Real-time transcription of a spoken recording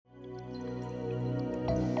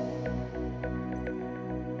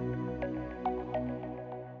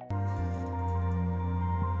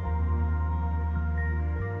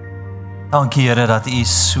Dankie Here dat U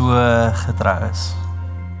so getrou is.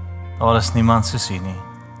 Daar is niemand soos U nie.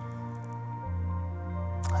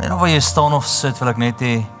 En waar jy staan of sit, wil ek net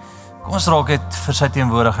hê, kom ons raak dit vir sy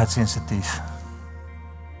teenwoordigheid sensitief.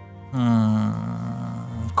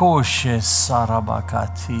 Koshe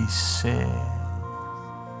sarabakati se.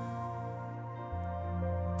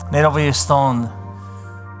 Net waar jy staan,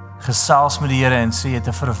 gesels met die Here en sê jy het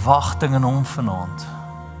 'n verwagting in hom vanaand.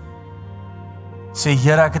 Sê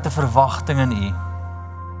Here, ek het 'n verwagting in U.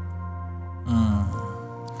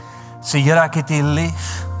 Sê Here, ek het U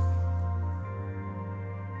lief.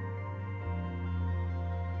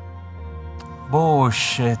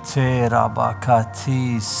 Boshe te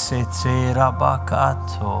rabakati se te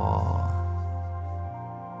rabakato.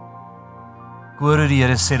 Ek hoor hoe die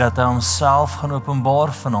Here sê dat hy homself gaan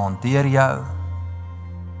openbaar vanaand deur jou.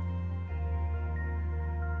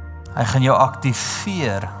 Hy gaan jou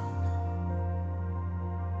aktiveer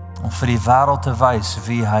om vir die wêreld te wys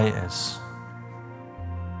wie hy is.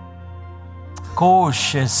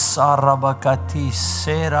 Koshe sarabakati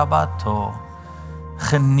serabato.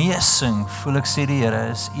 Genesing, voel ek sê die Here,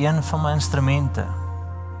 is een van my instrumente.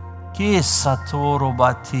 Kesatoro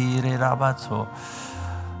batire rabato.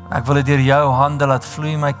 Ek wil dit deur jou hande laat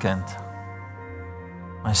vloei, my kind.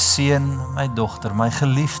 My seun, my dogter, my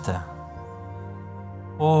geliefde.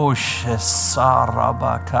 Oshe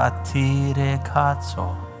sarabakatire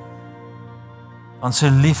katso. Want so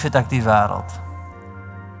lief het ek die wêreld,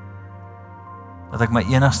 dat ek my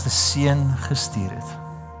enigste seun gestuur het.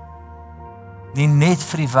 Nie net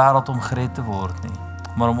vir die wêreld om gered te word nie,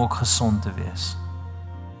 maar om ook gesond te wees.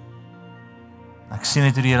 Ek sien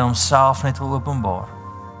net hoe die Here homself net wil openbaar,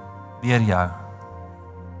 deur jou.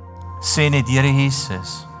 Sê net, Here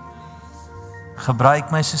Jesus,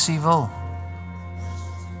 gebruik my soos U wil.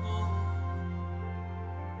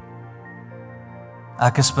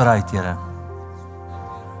 Ek is bereid, Here.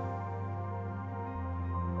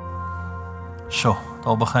 Sjoe,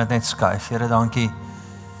 daar begin dit net skuif. Here, dankie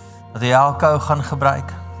dat U elke ou gaan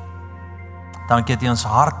gebruik. Dankie dat U ons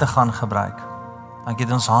harte gaan gebruik. Dankie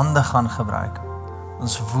dat ons hande gaan gebruik.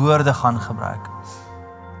 Ons woorde gaan gebruik.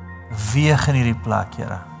 Weeg in hierdie plek,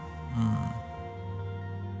 Here.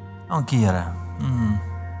 Dankie, Here.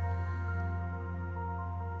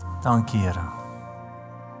 Dankie, Here.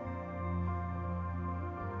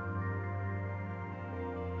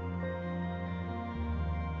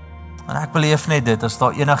 En ek beleef net dit, as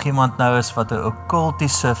daar enigiemand nou is wat 'n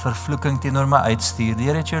okkultiese vervloeking teenoor my uitstuur, die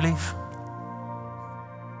Here het jou lief.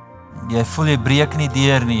 Jy voel jy breek nie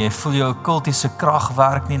deur nie, jy voel jou okkultiese krag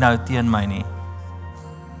werk nie nou teen my nie.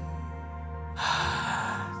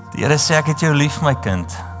 Die Here sê, ek het jou lief, my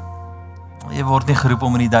kind. Jy word nie geroep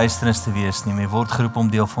om in die duisternis te wees nie, maar jy word geroep om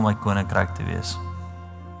deel van my koninkryk te wees.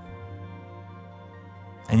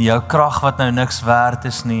 En jou krag wat nou niks werd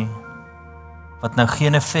is nie, wat nou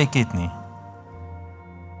geen effek het nie,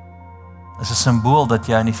 is 'n simbool dat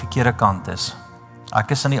jy aan die verkeerde kant is.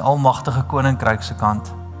 Ek is aan die almagtige koninkryk se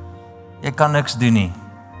kant. Jy kan niks doen nie.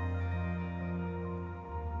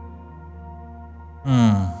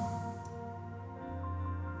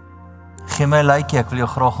 Gee my 'n likeie, ek wil jou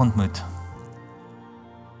graag ontmoet.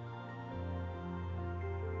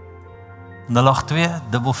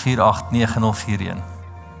 082-448-9041.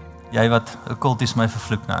 Jy wat okkulties my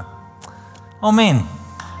vervloek nou. Amen.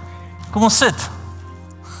 Kom ons sit.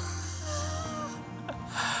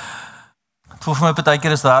 Het voel vir my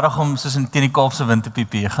partykeer is rarig om soos in teen die Kaapse wind te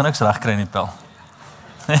piep. Jy gaan niks reg kry nie, Pel.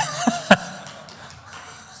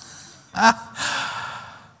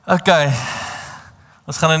 Okay.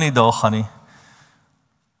 Ons gaan nou nie daar gaan nie.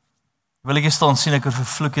 Wil ek hier staan sien ek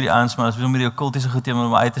vervloek hierdie ouens, maar as ons met die okkultiese goed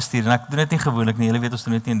om my uit te stuur en ek doen dit nie gewoonlik nie. Julle weet ons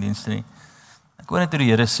doen dit nie in dienste nie. Ek hoor net hoe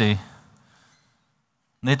die Here sê,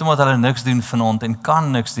 net omdat hulle niks doen vanaand en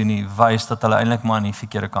kan niks doen nie, wys dat hulle eintlik maar aan die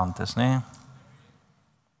verkeerde kant is, né?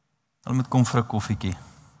 Hulle moet kom vir 'n koffietjie.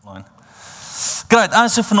 Great, en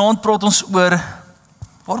so vanaand praat ons oor,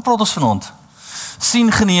 waar praat ons vanaand?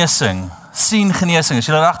 Sien genesing. Sien genesing. Is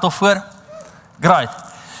julle reg daarvoor? Great.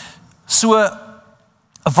 So,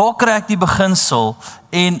 waar kry ek die beginsel?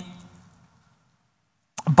 En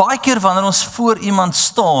baie keer wanneer ons voor iemand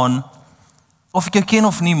staan, of ek jou ken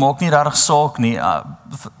of nie, maak nie regtig saak nie.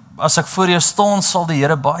 As ek voor jou staan, sal die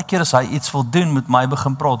Here baie keer as hy iets wil doen, met my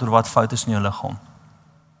begin praat oor wat fout is in jou liggaam.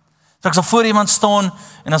 So ek sal voor iemand staan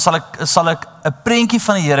en dan sal ek 'n prentjie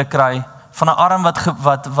van die Here kry, van 'n arm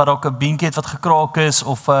wat dalk 'n beentjie het wat gekraak is,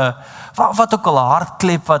 of wat ook al, 'n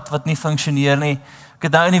hartklep wat nie funksioneer nie. Ek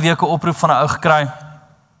het nou in die week 'n oproep van 'n ou gekry.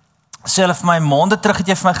 Self my maande terug het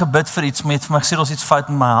jy vir my gebid vir iets, met vir my gesê daar's iets fout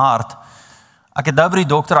in my hart. Ek het nou by die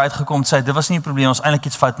dokter uitgekom, sê, dit was nie 'n probleem, ons eintlik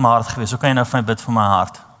iets fout met my hart gewees, so kan jy nou vir my bid vir my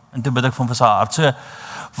hart. En toe bid ek vir sy hart. So,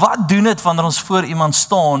 wat doen dit wanneer ons voor iemand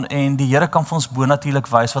staan en die Here kan vir ons bonatuurlik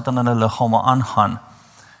wys wat in hulle liggaam aangaan?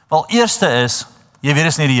 Wel, eerste is, jy weet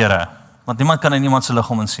is nie die Here, want niemand kan in iemand se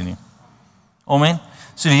liggaam insien nie. Amen.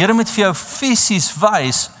 So die Here moet vir jou fisies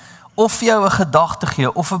wys, of vir jou 'n gedagte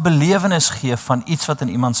gee, of 'n belewenis gee van iets wat in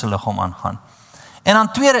iemand se liggaam aangaan. En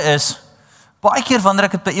dan tweede is, baie keer wanneer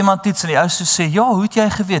ek dit by iemand toets en die ou sê, ja, hoe het jy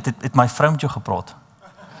geweet, het my vrou met jou gepraat?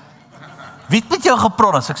 Wie het met jou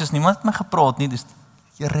gepraat? En ek sê, niemand het my gepraat nie, dus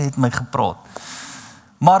die Here het my gepraat.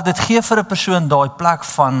 Maar dit gee vir 'n persoon daai plek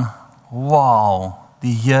van, wow,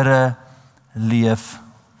 die Here leef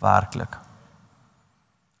werklik.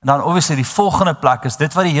 En dan obviously die volgende plek is,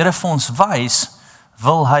 dit wat die Here vir ons wys,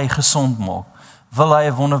 wil hy gesond maak, wil hy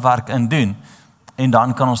 'n wonderwerk in doen, en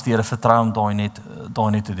dan kan ons die Here vertrou om daai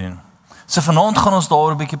net te doen. So vanaand gaan ons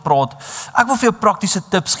daaroor 'n bietjie praat. Ek wil vir jou praktiese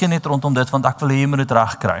tips gee net rondom dit, want ek wil hê jy moet dit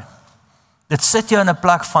reg kry. Dit sit jou in 'n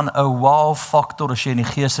plek van 'n wow faktor as jy in die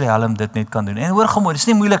geesriem dit net kan doen. En hoor gou mooi, dis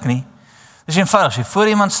nie moeilik nie. Dis eenvoudig, as jy voor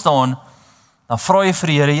iemand staan, dan vra jy vir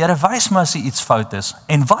die Here, Here, wys my as iets fout is.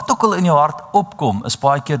 En wat ook al in jou hart opkom, is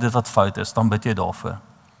baie keer dit wat fout is, dan bid jy daarvoor.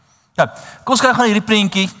 Ja, kom ons kyk gaan hierdie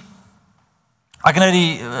prentjie. Ek nou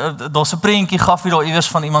daar's 'n prentjie gaf hier daar iewers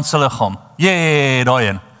van iemand se liggaam. Jee, daai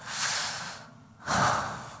een.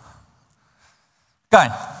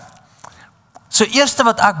 Kyk. So eerste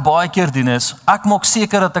wat ek baie keer doen is, ek maak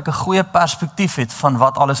seker dat ek 'n goeie perspektief het van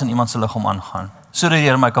wat alles in iemand se liggaam aangaan, sodat die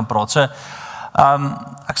Here my kan praat. So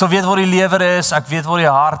ek sal weet waar die lewer is, ek weet waar die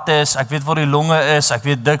hart is, ek weet waar die longe is, ek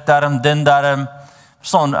weet dikdarm, dundarm,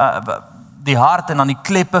 verstaan, die hart en dan die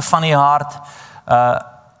kleppe van die hart.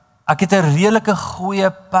 Ek het 'n redelike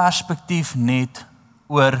goeie perspektief net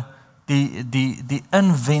oor die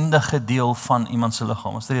inwendige deel van iemand se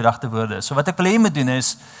liggaam, as dit die regte woorde is. So wat ek wil hê jy moet doen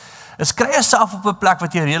is kry jouself op 'n plek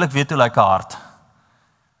wat jy redelik weet hoe lyk 'n hart.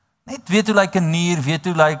 Net weet hoe lyk 'n nier, weet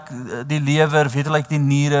hoe lyk die lewer, weet hoe lyk die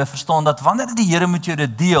niere, verstaan dat wanneer die Here met jou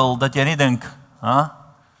dit deel, dat jy nie dink,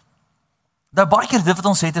 nou baie keer dit wat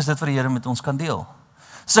ons het is dit wat die Here met ons kan deel.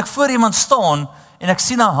 As ek voor iemand staan en ek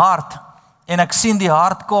sien 'n hart en ek sien die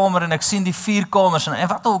hartkamer en ek sien die 4 kamers en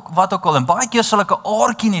wat ook al, en baie keer sal ek 'n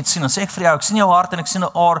aartjie net sien, dan sê ek vir jou, ek sien jou hart en ek sien 'n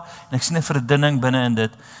aar en ek sien 'n verdunning binne in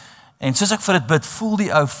dit. En soos ek vir dit bid, voel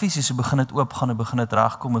die ou fisies, hoe begin dit oop gaan, hoe begin dit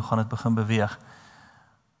regkom, hoe gaan dit begin beweeg.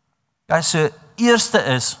 Guys, so eerste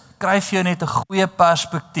is, kry vir jou net 'n goeie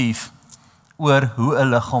perspektief oor hoe 'n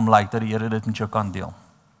liggaam lyk, dat die Here dit met jou kan deel.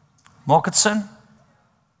 Maak dit sin?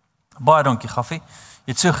 Baie dankie, Gaffie.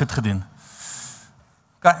 Jy het so goed gedoen.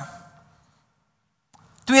 Okay.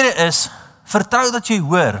 Tweede is, vertrou dat jy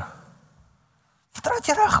hoor. Vertrou dat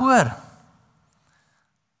jy reg hoor.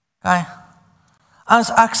 Okay. As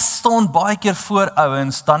ek staan baie keer voor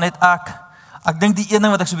ouens, dan het ek dink die een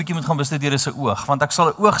ding wat ek so 'n bietjie moet gaan bestudeer is 'n oog, want ek sal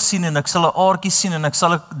 'n oog sien en ek sal 'n aartjie sien en ek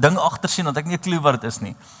sal 'n ding agter sien want ek nie 'n klou wat dit is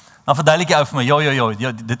nie. Dan verduidelik jy ou vir my,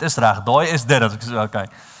 ja, dit is reg, daai is dit, as ek so okay.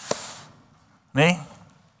 Nee?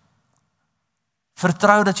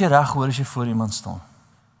 Vertrou dat jy reg hoor as jy voor iemand staan.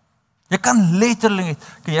 Jy kan letterlik,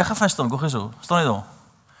 kan jy gaan staan, gou so, staan net daar.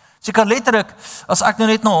 So jy kan letterlik, as ek nou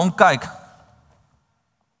net na hom kyk,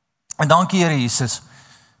 en dankie Here Jesus,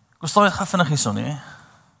 kom staan net gou vinnig hierson, nee?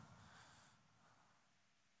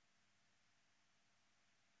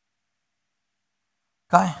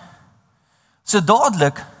 Okay. So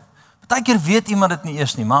dadelik, baie keer weet iemand dit nie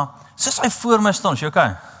eers nie, maar soos hy voor my staan, is jy okay?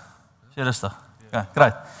 Is jy rustig? Okay,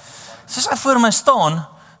 great. Soos hy voor my staan,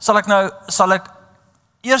 sal ek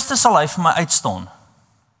eerste sal hy vir my uitstaan.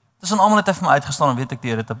 Tussen almal het hy vir my uitgestaan en weet ek die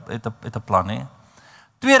Here het 'n plan, hè.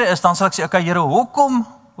 Tweede is dan sal ek sê, okay Here,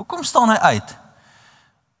 hoekom staan hy uit?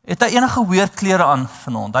 Het hy enige weird klere aan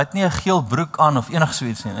vanaand? Hy het nie 'n geel broek aan of enig so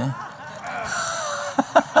iets nie, hè.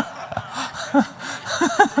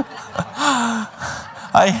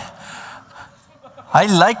 Hy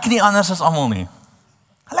lyk nie anders as almal nie.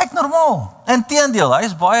 Hy lyk normaal. Inteendeel, hy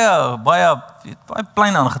is baie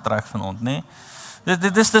plain aangetrek vanaand, nê.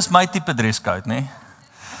 Dis my tipe dresscode, nê.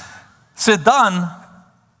 So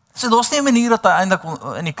daar's nie 'n manier dat hy eintlik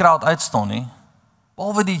in die crowd uitstaan nie.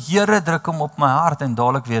 Behalwe die Here druk hom op my hart en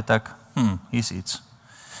dadelik weet ek, hier's iets.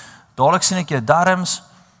 Dadelik sien ek jou darms.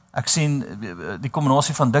 Ek sien die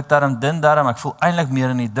kombinasie van dikdarm, dundarm, ek voel eintlik meer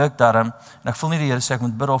in die dikdarm en ek voel nie die Here sê ek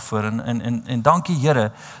moet bid daarvoor en dankie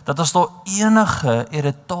Here dat as daar enige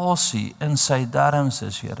irritasie in sy darms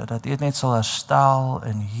is, Here, dat dit net sal herstel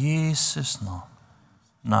in Jesus naam.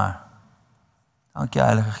 Nou. Dankie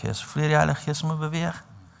Heilige Gees. Voel die Heilige Gees moet beweeg?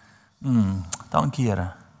 Dankie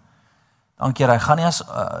Here. Dankie Here. Hy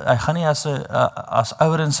gaan nie as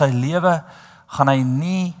ouer in sy lewe gaan hy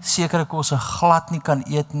nie sekere kosse glad nie kan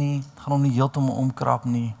eet nie, gaan hom nie heeltemal omkrap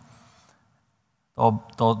nie.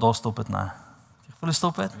 Daar stop dit nou. Jy voel jy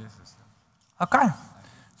stop dit? OK.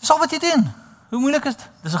 Dis al wat jy doen. Hoe moeilik is dit?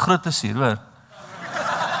 Dis 'n groot plesier, hoor.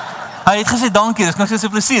 Hy het gesê dankie, dis nog so 'n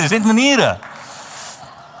plesier, dis net maniere.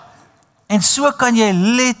 En so kan jy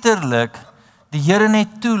letterlik die Here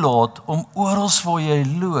net toelaat om oral waar jy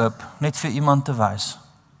loop net vir iemand te wys.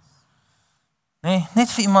 Nee, net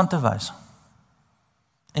vir iemand te wys.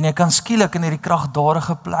 En jy kan skielik in hierdie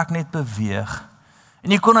kragdadige plek net beweeg.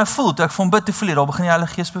 En jy kon nou voel, toe ek van bid te voel, daar begin die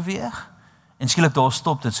Heilige Gees beweeg. En skielik daar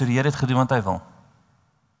stop dit, so die Here het gedoen wat hy wil.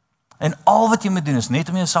 En al wat jy moet doen is net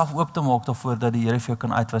om jouself oop te maak daarvoor dat die Here vir jou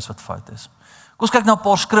kan uitwys wat fout is. Kom ons kyk na 'n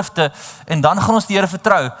paar skrifte en dan gaan ons die Here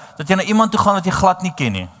vertrou dat jy na iemand toe gaan wat jy glad nie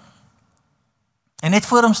ken nie. En net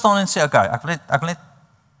voor hom staan en sê, okay, ek wil net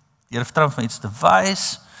die Here vertrou van iets te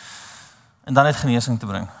wys en dan net genesing te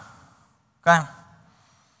bring. Okay.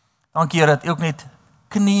 Dankie Here dat U ook net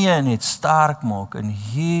knieë net sterk maak in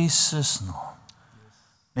Jesus naam.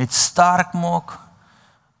 Net sterk maak.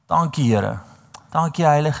 Dankie Here. Dankie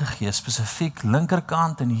Heilige Gees, spesifiek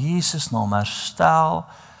linkerkant in Jesus naam herstel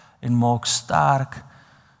en maak sterk.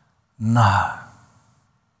 Nou.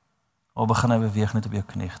 Al begin hy beweeg net op jou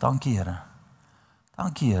knie. Dankie Here.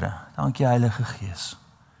 Dankie Here. Dankie Heilige Gees.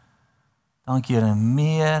 Dankie Here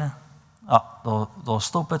meer. Daar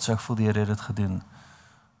stop dit, so ek voel die Here het dit gedoen.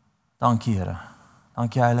 Dankie Here.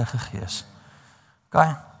 Dankie Heilige Gees.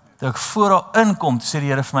 Okay. Toe ek voor haar inkom, sê die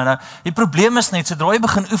Here vir my nou, die probleem is net, sodra jy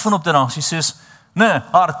begin oefen op dit dan, jy sê, nee,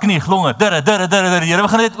 hart, knie, longe, die Here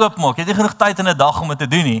begin net oopmaak, jy het nie genoeg tyd in 'n dag om dit te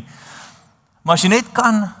doen nie. Maar as jy net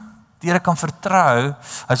kan, die Here kan vertrou,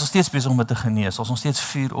 hy is nog steeds besig om dit te genees, ons nog steeds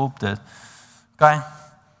vuur op dit, okay,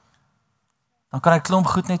 dan kan hy klomp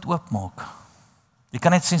goed net oopmaak. Jy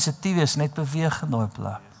kan net sensitief wees, net beweeg in daai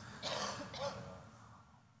plek.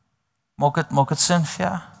 Maak dit sin vir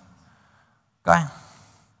jou? Okay.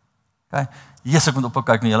 Okay. Jesus, ek moet op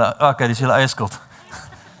kyk na julle. Okay, dis julle eie skuld.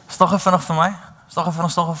 Stag vinnig vir my. Stag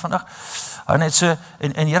vinnig. Hou net so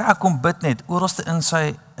en Here, ek kom bid net oralste in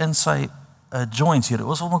sy joints hier.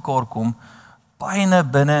 Ons wil mekaar kom pyne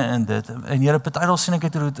binne in dit. En Here, party daar sien ek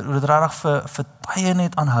het hoe dit regtig vir tye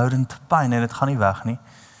net aanhoudend pyn en dit gaan nie weg nie.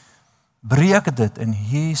 Breek dit in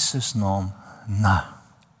Jesus naam. Nou.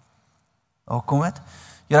 Kom dit.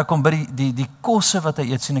 Here, kom by die kosse wat hy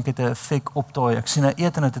eet, sien ek het 'n effek op daai. Ek sien hy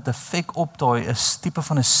eet en dit het 'n effek op daai, 'n tipe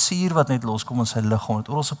van 'n suur wat net loskom in sy liggaam. Dit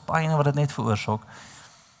oral se pyne wat dit net veroorsaak.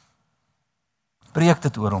 Breek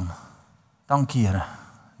dit oor hom. Dankie Here.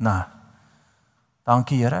 Nou.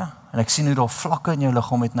 Dankie Here. En ek sien hoe daar vlakke in jou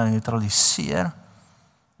liggaam het nou neutraliseer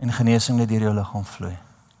en genesing net deur jou liggaam vloei.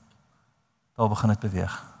 Daar begin dit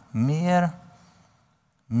beweeg. Meer.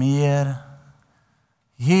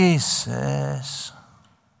 Jesus.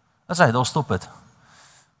 As hy, daar stop het.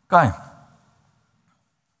 Okay.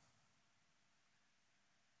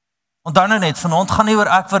 Onthou nou net, vanaand gaan nie oor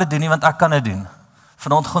ek wat dit doen nie, want ek kan dit doen.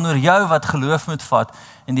 Vanaand gaan oor jou wat geloof moet vat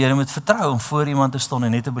en die Here moet vertrou om voor iemand te staan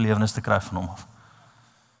en net 'n belewenis te kry van hom af.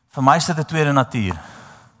 Vir my is dit 'n tweede natuur.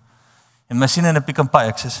 En my sien in 'n Pick n Pay,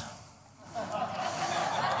 ek sê,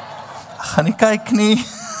 ek gaan nie kyk nie.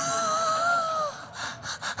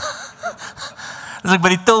 As ek by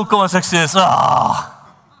die til kom en ek sê, so,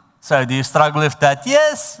 do you struggle with that?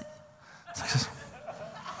 Yes.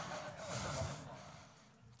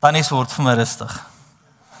 Dan is word vir my rustig.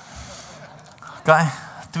 Okay,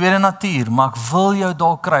 tweede natuur, maar ek wil jou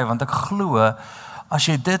daar kry, want ek glo, as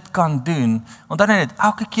jy dit kan doen, want dan net,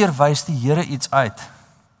 elke keer wys die Here iets uit.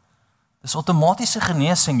 Dis outomatiese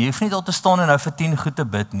genesing, jy hoef nie daar te staan en nou vir 10 goed te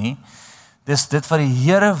bid nie. Dis dit wat die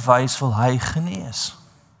Here wys, wil hy genees.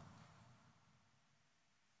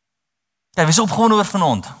 Okay, wie is opgewonde oor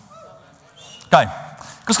vanaand? Okay,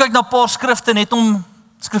 kom ons kyk na 'n paar skrifte net om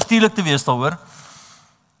skriftuurlik te wees daaroor.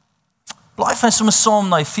 Blaai van sommer saam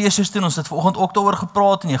na Efesiërs toe, ons het vanoggend ook daaroor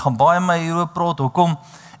gepraat en jy gaan baie my hieroor praat. Hoekom?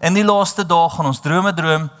 In die laaste dae gaan ons drome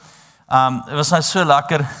droom. Dit was nou so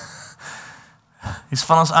lekker. Hier's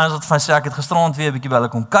van ons ouens wat van sê ek het gisterand weer 'n bietjie by hulle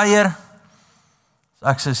kom kuier. So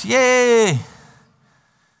ek sê, "Jee!"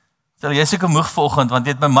 Stel jy seker moeg vanoggend want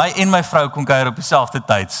jy het by my en my vrou kom kuier op dieselfde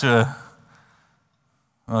tyd. So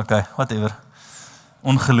okay, whatever.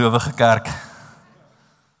 Ongelowige kerk.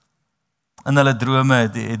 In hulle drome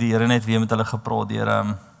het die Here net weer met hulle gepraat deur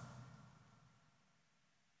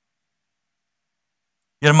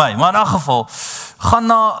my. Maar in 'n geval, gaan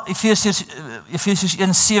na Efesiërs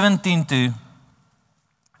 1:17 toe.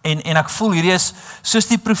 En ek voel hierdie is soos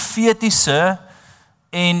die profetiese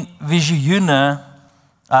en visioene,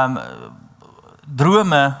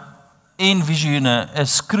 drome en visioene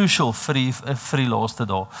is crucial vir die laaste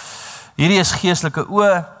dae. Hierdie is geestelike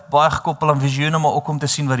oë, baie gekoppel aan visioene, maar ook om te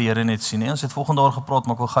sien wat die Here net sien. Ons het volgende daar gepraat,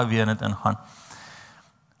 maar ek wil gou weer in dit ingaan.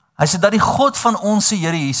 Hy sê dat die God van ons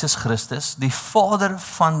Here Jesus Christus, die Vader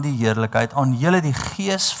van die heerlikheid, aan julle die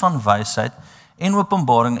gees van wysheid en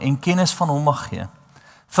openbaring en kennis van hom mag gee.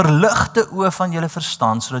 Verligte oë van julle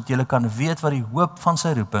verstand, sodat julle kan weet wat die hoop van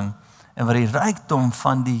sy roeping en wat die rykdom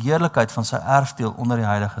van die heerlikheid van sy erfdeel onder die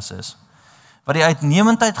heiliges is. Wat die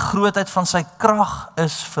uitnemendheid, grootheid van sy krag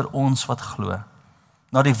is vir ons wat glo.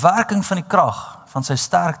 Na die werking van die krag van sy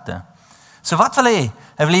sterkte. So wat wil hy?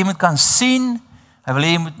 Hy wil jy moet kan sien. Hy wil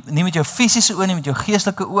jy nie met jou fisiese oë nie, met jou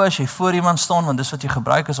geestelike oë as jy voor iemand staan, want dis wat jy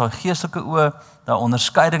gebruik is daai geestelike oë, daai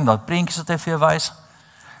onderskeiding, daai prentjies wat hy vir jou wys.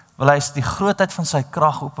 Wil hy die grootheid van sy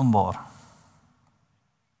krag openbaar.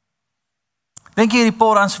 Dink jy hierdie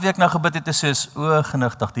paar aans week nou gebid het is soos, o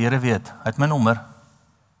genigtig, die Here weet, hy het my nommer.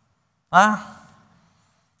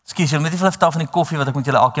 Skus, jy moet nie vir vertel van die koffie wat ek met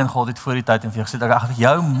julle elkeen gehad het voor die tyd en vir jou gesê, ek vir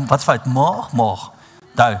jou, wat fout, maag,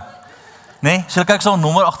 dou. Nee, so kyk so 'n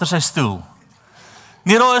nommer agter sy stoel.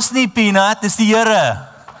 Nee, daar is nie Peanut, dis die Here.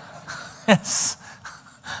 Yes.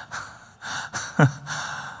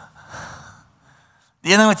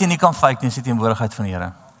 Die ene wat jy nie kan fake nie, is die teenwoordigheid van die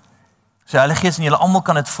Here. So Heilige Gees en julle almal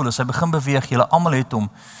kan dit voel, as hy begin beweeg, julle almal het hom.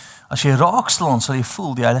 As jy raakslaan, sal jy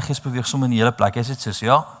voel, die Heilige Gees beweeg sommer in die hele plek. Jy sê soos,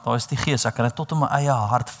 ja, daar is die Gees, ek kan dit tot in my eie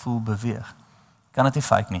hart voel beweeg. Kan dit nie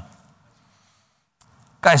fake nie.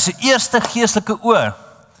 Kyk, sy eerste geestelike oë.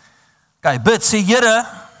 Kyk, bid, sê Here,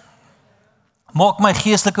 maak my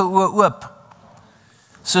geestelike oë oop,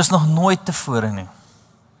 soos nog nooit tevore nie.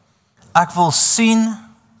 Ek wil sien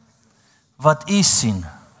wat U sien,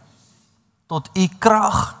 tot U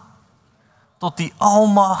krag, tot U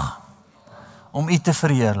almag, om U te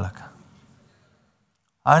verheerlik.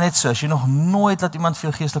 Hou net so, as jy nog nooit laat iemand vir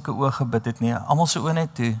jou geestelike oë gebid het nie, almal se oë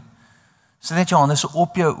net toe, sit net jou hande so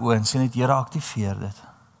op jou oë en sê net, Here, aktiveer dit.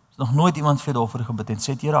 As nog nooit iemand vir jou daarvoor gebid het,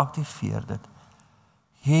 sê Here, aktiveer dit.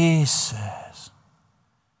 Jesus.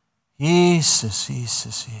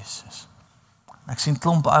 Ek sien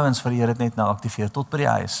klomp ouens wat die Here net nou aktiveer, tot by die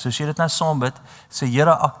huis. So as jy dit nou saam bid, sê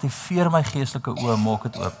Here, aktiveer my geestelike oë, maak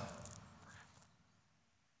dit oop.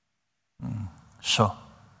 So.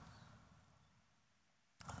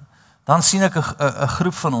 Dan sien ek 'n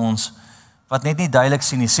groep van ons, wat net nie duidelik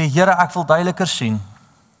sien nie. Sê, Here, ek wil duideliker sien.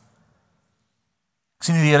 Ek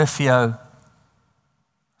sien die Here vir jou,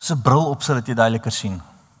 sy bril op, sodat jy duideliker sien.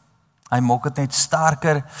 Hy maak dit net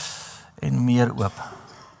sterker en meer oop.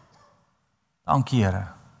 Dankie, Here.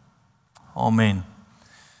 Amen.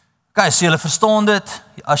 Okay, so julle verstaan dit.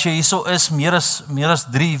 As jy hierso is, meer as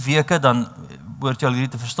 3 weke, dan behoort jy al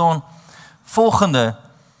hierdie te verstaan. Volgende,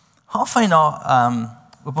 gaan jy na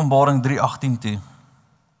Openbaring 3:18 toe.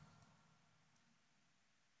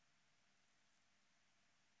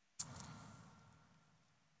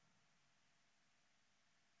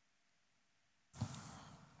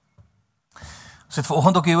 Ons het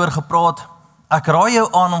vanoggend ook hieroor gepraat. Ek raai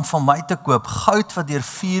jou aan om van my te koop goud wat deur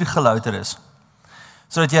vuur gelouter is,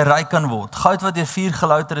 sodat jy ryk kan word. Goud wat deur vuur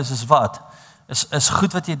gelouter is wat? Is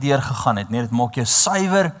goed wat jy deur gegaan het. Nee, dit maak jou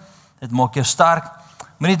suiwer, dit maak jou sterk.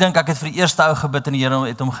 Moenie dink ek het vir die eerste ou gebid en die Here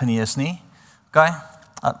het hom genees nie. Okay?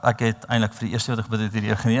 Ek het eintlik vir die eerste wat gebid het die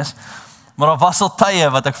Here genees. Maar daar was al tye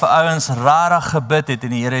wat ek vir ouens rarig gebid het en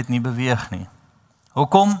die Here het nie beweeg nie.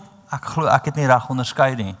 Hoekom? Ek glo ek het nie reg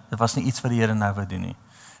onderskei nie. Dit was nie iets wat die Here nou wou doen nie.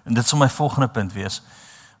 En dit sal my volgende punt wees.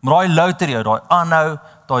 Maar daai louter jou, daai aanhou,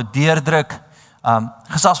 daai deurdruk.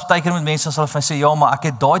 Gesels baie keer met mense as hulle vir my sê, ja, maar ek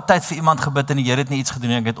het daai tyd vir iemand gebid en die Here het nie iets gedoen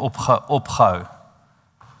nie, ek het opgehou.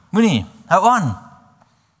 Moenie, hou aan.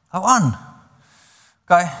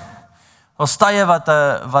 Okay. Was tye wat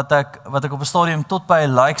ek op 'n stadium tot by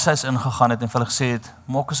 'n like-huis ingegaan het en vir hulle gesê het,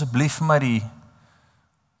 maak asseblief vir my die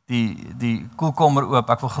koelkamer oop,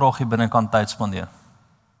 ek wil graag hier binnekant tyd spandeer.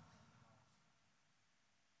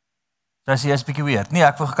 Sy sê, jy's bietjie weird. Nee,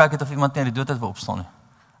 ek wil gekyk het of iemand nie uit die dood uit wil opstaan nie.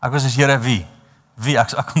 Ek was as Here, wie?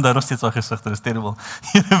 Ek kom daar nog steeds al gesig, dit is terrible.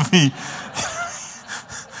 Here, wie?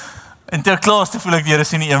 En ter klaar te voel ek die Here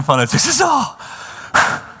sien nie een van het. So ek sê,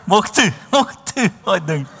 maak toe, daai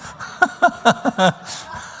ding.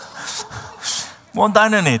 Maar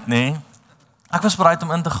dan nou net, nee. Ek was bereid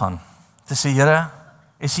om in te gaan. Te sê, Here,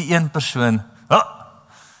 is die een persoon.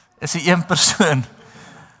 Is die een persoon.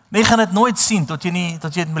 Nee, jy gaan dit nooit sien tot jy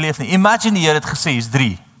dit beleef nie. Imagine die Here het gesê is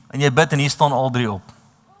 3 en jy bid en hier staan al 3 op.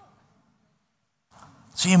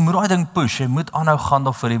 So jy moet daai ding push, jy moet aanhou gaan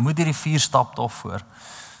daarvoor, jy moet hierdie 4 stap daarvoor.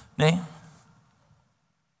 Nee.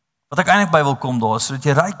 Wat ek eintlik by wil kom daar is sodat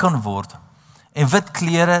jy ryk kan word en wit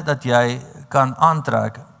klere dat jy kan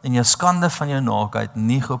aantrek en jou skande van jou naakheid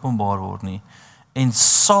nie geopenbaar word nie, en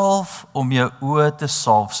salf om jou oë te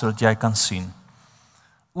salf, sodat jy kan sien.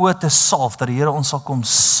 Oë te salf, dat die Here ons sal kom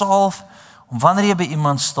salf, om wanneer jy by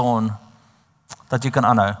iemand staan, dat jy kan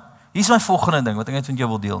aanhou. Hier is my volgende ding, wat ek net met jou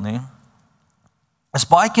wil deel, nie? Is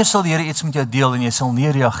baie keer sal die Here iets met jou deel, en jy sal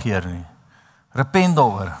nie reageer nie. Repent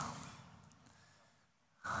daaroor.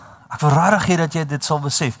 Ek wil regtig hê dat jy dit sal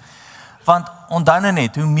besef. Want onthou nou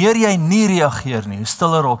net, hoe meer jy nie reageer nie, hoe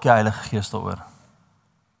stiller raak jy Heilige Gees daaroor.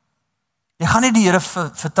 Jy gaan nie die Here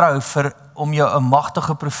vertrou om jou 'n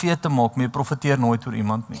magtige profeet te maak, maar jy profeteer nooit oor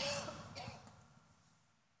iemand nie.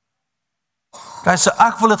 Kijk, so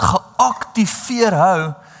ek wil dit geaktiveer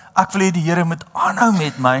hou, ek wil hê die Here moet aanhou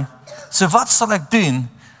met my. So wat sal ek doen?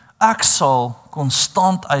 Ek sal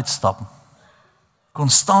konstant uitstap.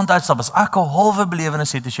 Konstant uitstap. As ek 'n halwe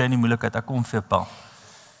belewenis het, as jy in die moeilikheid, ek kom vir jou pel.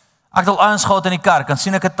 Ek het al ouens gehad in die kerk, dan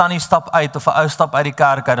sien ek 'n tannie stap uit, of 'n ou stap uit die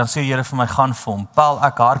kerk uit, dan sê die Here vir my, gaan vir hom. Pel,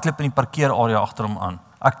 ek hardloop in die parkeerarea agter hom aan.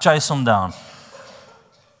 Ek chase hom down.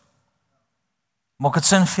 Maak dit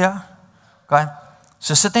sin vir jou? Okay.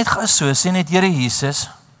 So sit net gou so, sê net, Here Jesus,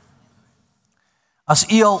 as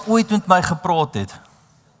U al ooit met my gepraat het,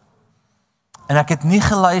 en ek het nie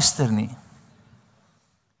geluister nie,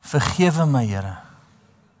 vergewe my, Here.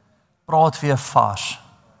 Praat weer vars.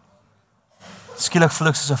 Skielik voel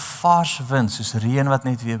ek soos 'n vars wind, soos reën wat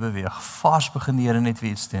net weer beweeg. Vars begin die Here net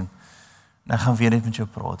weer iets doen. En ek gaan weer net met jou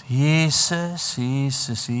praat. Jesus,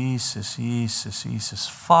 Jesus, Jesus, Jesus, Jesus.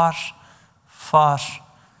 Vars, vars,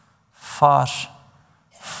 vars,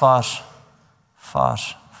 vars,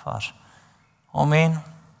 vars, vars. Amen.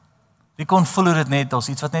 Wie kon voel hoe dit net als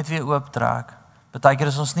iets wat net weer ooptrek. Partykeer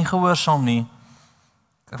is ons nie gehoorsaam nie.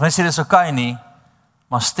 Ek wil nie sê dit is okay nie,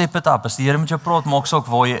 maar step it up. As die Here met jou praat, maak saak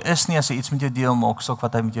waar jy is nie. As hy iets met jou deel, maak saak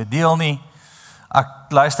wat hy met jou deel nie. Ek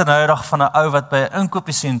luister nou eendag van 'n ou wat by 'n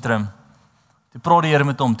inkopiesentrum, toe praat die Here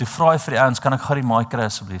met hom, toe vra hy vir die ouens, kan ek gou die maai kry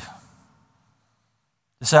asseblief?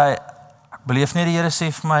 Toe sê hy, ek beleef net die Here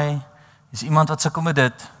sê vir my, is iemand wat sukkel met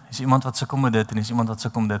dit, is iemand wat sukkel met dit, en is iemand wat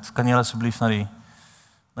sukkel met dit. Kan jy asseblief na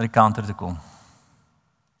die counter toe kom?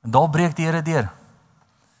 En daar breek die Here deur.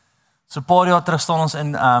 So 'n paar jaar terug staan ons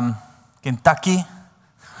in Kentucky,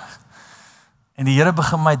 en die Here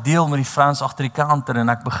begin my deel met die vrouens agter die counter, en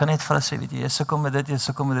ek begin net vir hulle sê, weet jy sukkel met dit,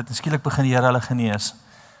 en skielik begin die Here hulle genees.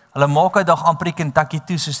 Hulle maak uit dag amper die Kentucky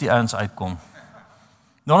toe, soos die ouens uitkom.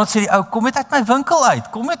 Dan sê die ou, kom net uit my winkel uit,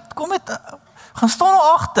 kom met, gaan staan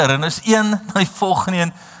nou agter, en is een, na die volgende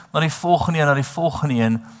een, na die volgende een, na die volgende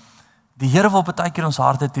een. Die Here wil baie keer ons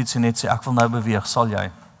harte toets en net sê, ek wil nou beweeg, sal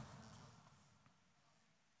jy?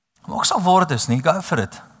 Maak sal waar dit is nie, go for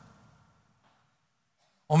it.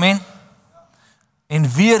 Amen. En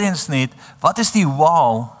weer eens net, wat is die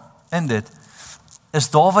wow in dit? Is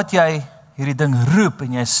daar wat jy hierdie ding roep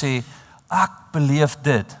en jy sê, ek beleef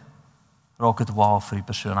dit, raak het wow vir die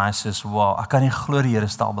persoon. Hy sê, wow, ek kan nie glo die Here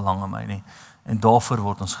stel belang in my nie. En daarvoor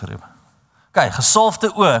word ons geroep. Okay,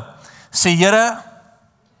 gesalfde oë. Sê, Here,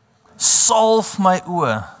 salf my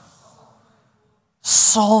oë.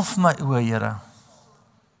 Salf my oë, Here.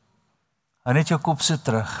 Hou net jou kop so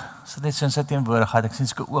terug. Sit net so in sy teenwoordigheid. Ek sien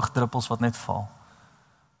sulke oogdruppels wat net val.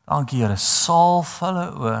 Dankie, Here. Salf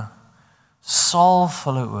hulle oë. Salf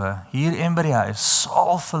hulle oë. Hier en by die huis.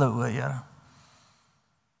 Salf hulle oë, Here.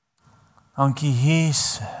 Dankie,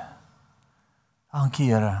 Jesus.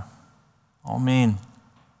 Dankie, Here. Amen.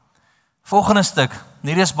 Volgende stuk.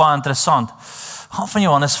 Hierdie is baie interessant. Gaan van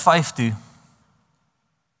Johannes 5 toe.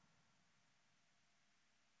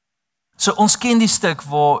 So ons ken die stuk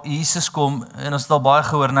waar Jesus kom, en ons het al baie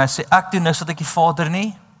gehoor, en hy sê, ek doen niks wat ek die Vader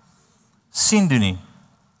nie sien doen nie.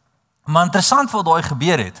 Maar interessant wat daai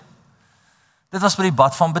gebeur het. Dit was by die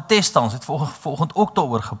bad van Bethesda, ons het volgende ook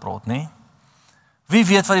daaroor gepraat, nie? Wie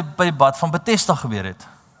weet wat by die bad van Bethesda gebeur het?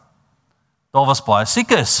 Daar was baie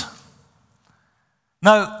siekes.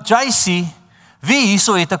 Nou, JC, wie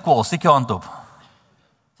hierso het 'n kwaal? Steek jou hand op.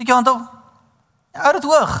 Steek jou hand op. Ja, hou dit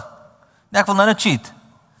hoog. Nee, ek wil nou cheat.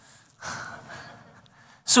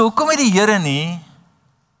 So, hoekom het die Here nie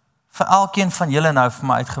vir elkeen van julle nou vir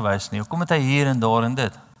my uitgewys nie? Hoekom het hy hier en daar en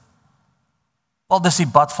dit? Wel, dis die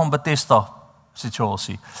bad van Bethesda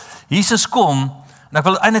situasie. Jesus kom, en ek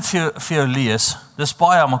wil eintlik vir jou lees. Dis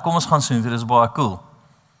baie, maar kom ons gaan sien, dit is baie cool.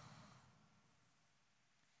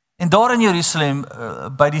 En daar in Jerusalem,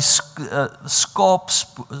 by die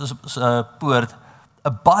skaapspoort,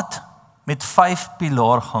 'n bad met 5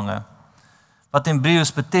 pilaargange, wat in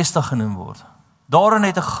Hebreëus Bethesda genoem word. Daarin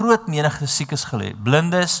het 'n groot menigte siekes gelê,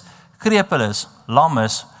 blindes, krepeles,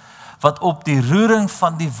 lammes, wat op die roering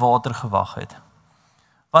van die water gewag het.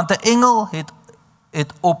 Want 'n engel het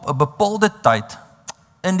het op 'n bepaalde tyd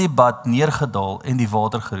in die bad neergedaal en die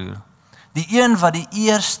water geroer. Die een wat die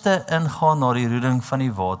eerste ingaan na die roering van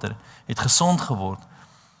die water, het gesond geword,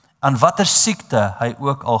 aan watter siekte hy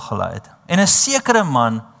ook al gely het. En 'n sekere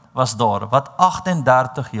man was daar, wat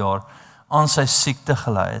 38 jaar aan sy siekte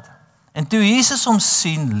gely het. En toe Jesus hom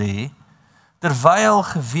sien lê, terwyl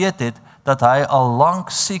geweet het dat hy al lank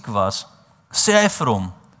siek was, sê hy vir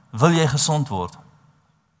hom, wil jy gesond word?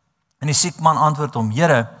 En die siek man antwoord hom,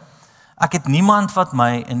 Here, ek het niemand wat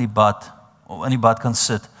my in die bad kan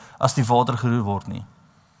sit, as die water geroer word nie.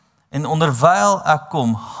 En onderwyl ek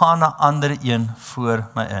kom, gaan 'n ander een voor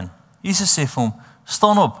my in. Jesus sê vir hom,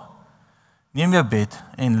 staan op, neem jou bed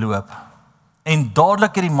en loop. En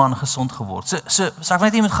dadelik het die man gesond geword. So ek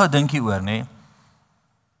weet nie, jy moet gou dink hieroor, nê?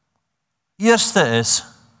 Eerste is,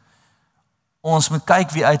 ons moet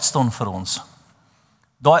kyk wie uitstaan vir ons.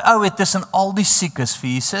 Daai ou het tussen al die siekes vir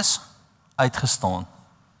Jesus uitgestaan.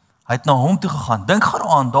 Hy het na hom toe gegaan. Dink gou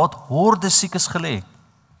aan, daar het horde siekes gelê.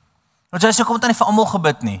 Want jy sê, kom het nie vir almal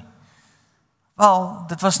gebid nie. Wel,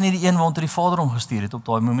 dit was nie die een waartoe die Vader hom gestuur het op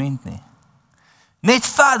daai moment nie. Net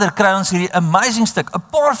verder kry ons hierdie amazing stuk, 'n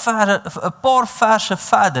paar verse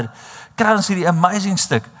verder kry ons hierdie amazing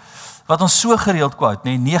stuk, wat ons so gereeld quote,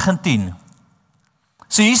 nee, 19.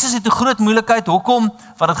 So Jesus het 'n groot moeilikheid, hoekom?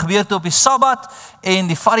 Wat het gebeur toe op die Sabbat, en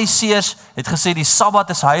die Fariseërs het gesê, die Sabbat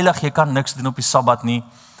is heilig, jy kan niks doen op die Sabbat nie.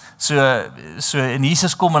 So en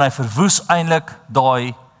Jesus kom en hy verwoes eintlik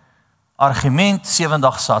daai argument, 7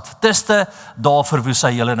 dae se Adventiste, daar verwoes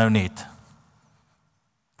hy julle nou net.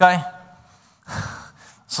 OK?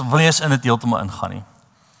 So wil nie eens in dit heeltemal ingaan nie.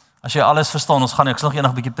 As jy alles verstaan, ons gaan nie, ek sal nog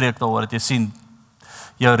eendag 'n bietjie preek daaroor, dat jy sien,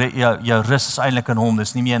 jou rus is eintlik in hom,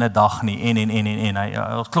 dis nie meer in 'n dag nie,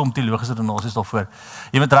 en ons klomp teologiese donasies daarvoor.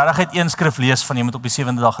 Jy moet regtig een skrif lees van jy moet op die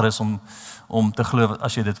 7de dag rus om te glo,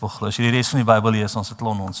 as jy dit wil glo. As jy die res van die Bybel lees, dan is dit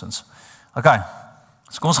klon nonsens. OK,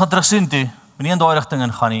 so kom ons gaan terug sien toe, moenie in daai rigting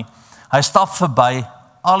ingaan nie. Hy stap verby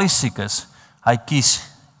al die siekes, hy kies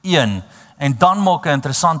een, en dan maak hy 'n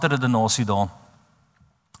interessante redenasie daar.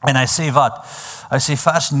 En hy sê wat? Hy sê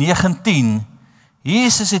vers 19,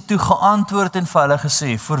 Jesus het toe geantwoord en vir hulle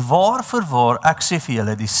gesê, Voorwaar, ek sê vir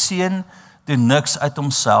julle, die seun doen niks uit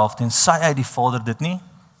homself, tensy hy die Vader dit nie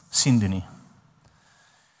sien doen nie.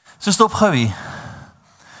 So stop gou hier.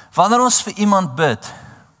 Wanneer ons vir iemand bid,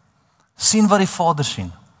 sien wat die Vader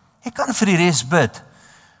sien. Jy kan vir die res bid,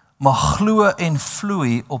 maar glo en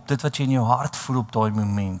vloei op dit wat jy in jou hart voel op daai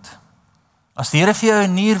moment. As die Here vir jou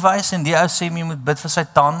 'n nier wys en die ou sê jy moet bid vir sy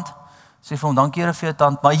tand, sê vir hom, dankie Here vir jou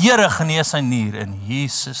tand, maar Here genees sy nier in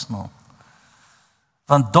Jesus naam.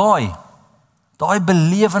 Want daai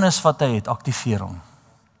belewenis wat hy het, aktiveer hom.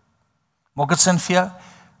 Maak dit sin vir jou?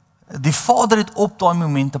 Die Vader het op daai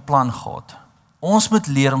moment 'n plan gehad. Ons moet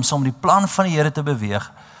leer om saam die plan van die Here te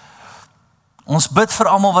beweeg. Ons bid vir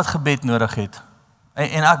almal wat gebed nodig het.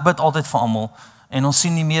 En ek bid altyd vir almal. En ons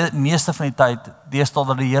sien die meeste van die tyd, deesdae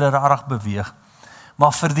dat die Here regtig beweeg.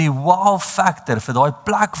 Maar vir die wow factor, vir daai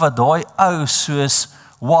plek wat daai ou soos,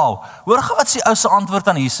 wow. Hoor gou wat is die ou se antwoord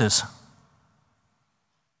aan Jesus?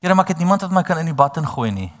 Here, maar ek het niemand wat my kan in die bad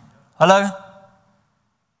ingooi nie. Hallo?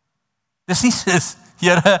 Dis nie soos,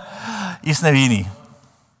 Here, is nou hier nie.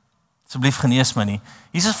 Asseblief genees my nie.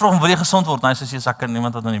 Jesus vra hom, wil jy gesond word? Nou, hy sê, ek kan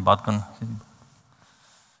niemand wat in die bad kan.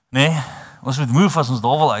 Nee, ons moet move as ons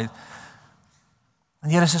daar wil uit. En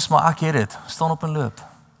Here sê, maar ek het dit, staan op en loop.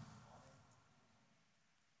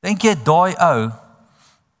 Dink jy daai ou,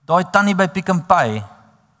 daai tannie by Pick n Pay,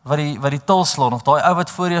 wat die til slaan, of daai ou wat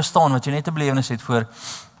voor jou staan, wat jy net 'n belewenis het voor,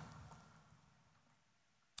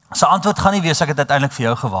 sy antwoord gaan nie wees, ek het uiteindelik vir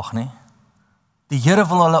jou gewag nie. Die Here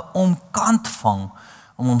wil hulle omkant vang,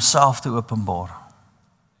 om homself te openbaar.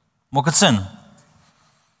 Maak dit sin?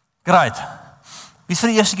 Great. Wie is vir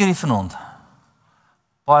die eerste keer hier vanaand?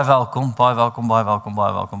 Baie welkom, baie welkom, baie welkom,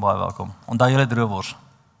 baie welkom, baie welkom. Onthou julle droewors.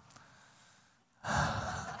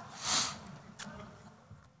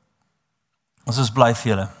 Ons is bly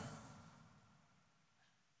vir julle.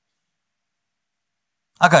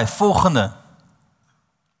 Okay, volgende.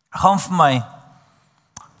 Gaan vir my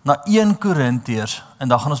na 1 Korintiërs, en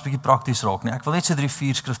dan gaan ons 'n bietjie prakties raak, nee. Ek wil net so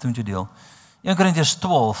 3-4 skrifte met jou deel. 1 Korintiërs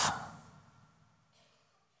 12.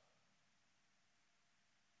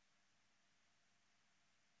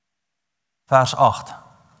 Vers 8.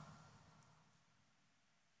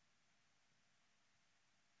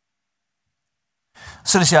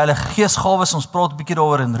 So dis die Heilige Geesgawes, ons praat 'n bietjie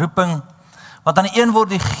daaroor in roeping, want aan die een word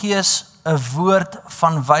die Gees 'n woord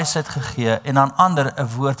van wysheid gegee en aan ander 'n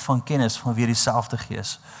woord van kennis van weer dieselfde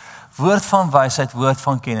Gees. Woord van wysheid, woord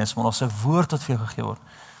van kennis, maar ons 'n woord wat vir jou gegee word.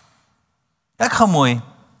 Kyk gou mooi,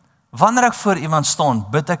 Wanneer ek voor iemand staan,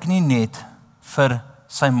 bid ek nie net vir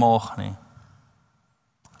sy maag nie.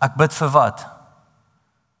 Ek bid vir wat?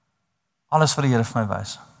 Alles vir die Here vir my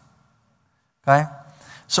wys. Okay?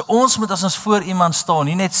 So ons moet as ons voor iemand staan,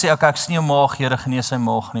 nie net sê, ek sien jou maag, Here, genees sy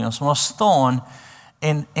maag nie. Ons moet staan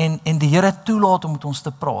en die Here toelaat om met ons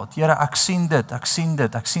te praat. Here, ek sien dit.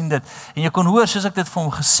 En jy kon hoor, soos ek dit vir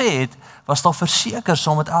hom gesê het, was daar verseker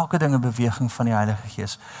saam met elke ding 'n beweging van die Heilige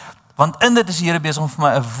Gees. Want in dit is die Here besig om vir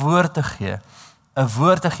my 'n woord te gee. 'n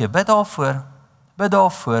woord te gee. Bid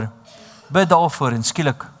daarvoor en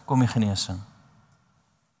skielik kom die genesing.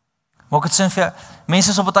 Maak dit sin vir jou? Mense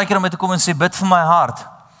is op baie keer om my te kom en sê, bid vir my hart.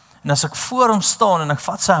 En as ek voor hom staan en ek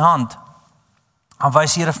vat sy hand, dan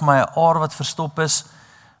wys die Here vir my 'n aar wat verstop is,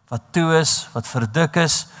 wat toe is, wat verdik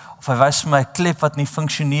is, of hy wys vir my 'n klep wat nie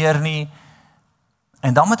funksioneer nie.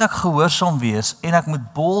 En dan moet ek gehoorsaam wees en ek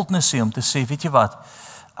moet boldness hê om te sê, weet jy wat?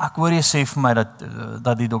 Ek hoor jy sê vir my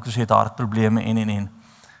dat die dokter sê het hartprobleme en.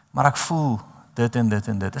 Maar ek voel dit en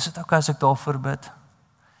dit. Is dit okay as ek daarvoor bid?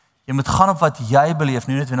 Jy moet gaan op wat jy beleef,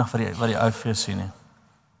 nie net wat die ou vir jou sê nie.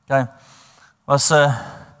 Okay. Was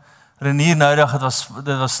Renier nodig,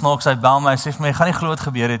 dit was snaaks, hy bel my, hy sê vir my, jy gaan nie glo wat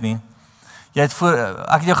gebeur het nie. Ek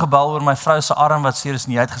het jou gebel oor my vrou se arm wat seer is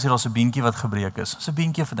en jy het gesê daar's 'n beentjie wat gebreek is. Dis 'n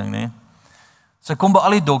beentjie of 'n ding, nee. Sy kom by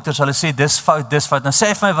al die dokters, hulle sê dis fout. Nou sê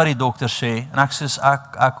hy vir my wat die dokter sê en ek sê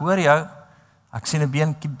ek hoor jou. Ek sien 'n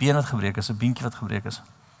been wat gebreek is, 'n beentjie wat gebreek is.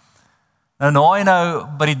 Nou hy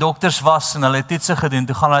by die dokters was en hulle het toetse gedoen,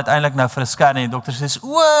 toe gaan hulle uiteindelik nou vir 'n scan en die dokter sê,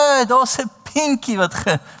 "O, daar's 'n beentjie wat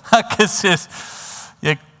ek sê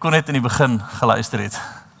jy kon net in die begin geluister het."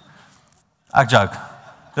 Ek joke.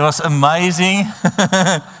 Dit was amazing.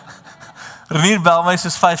 Renier bel my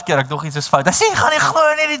soos 5 keer, ek dog iets is fout. Hy sê, "Jy gaan nie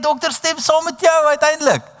glo nie, die dokter stem saam met jou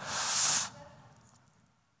uiteindelik."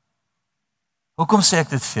 Hoekom sê ek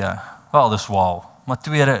dit vir jou? Wel, dis wow. Maar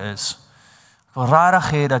tweede is, ek wil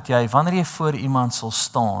regtig hê dat jy, wanneer jy voor iemand sal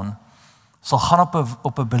staan, sal gaan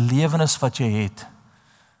op 'n belewenis wat jy het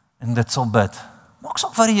en dit sal bid. Maak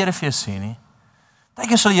saak wat die Here vir jou sê nie.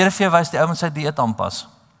 Partykeer sal die Here vir jou wys die ou met sy dieet aanpas.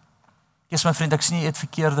 Kies my vriend, ek sien jy eet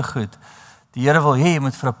verkeerde goed. Die Here wil hê jy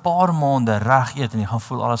moet vir 'n paar maande reg eet en jy gaan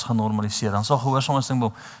voel alles gaan normaliseer. Dan sal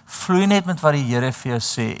gehoorsaamheid vloei net met wat die Here vir jou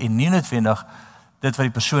sê en nie noodwendig dit wat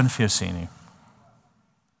die persoon vir jou sê nie.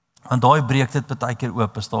 Want daai breek dit baie keer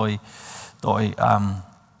oop, is daai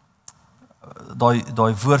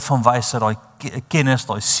woord van wysheid, daai kennis,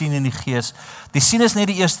 daai sien in die gees. Die sien is net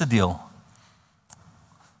die eerste deel.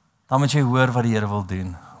 Dan moet jy hoor wat die Here wil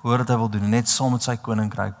doen. Hoor wat hy wil doen, net saam met sy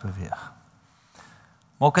koninkryk beweeg.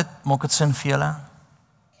 Maak dit sin vir julle?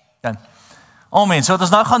 Ja. Amen. So wat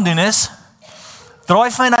ons nou gaan doen is,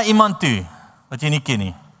 draai vir my na iemand toe wat jy nie ken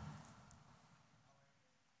nie.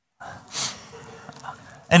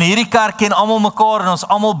 In hierdie kerk ken almal mekaar en ons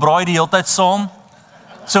almal braai die hele tyd saam.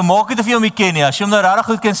 So maak dit of jy hom nie ken nie. As jy hom nou regtig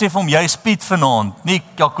goed ken, sê vir hom jy is Piet vanaand, nie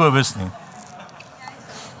Jakobus nie.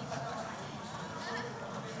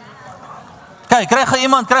 Kyk, kry jy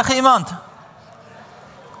iemand?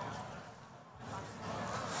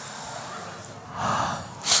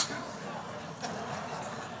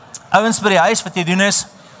 Ouens by die huis, wat jy doen is,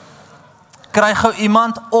 kry gou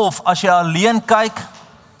iemand, of as jy alleen kyk,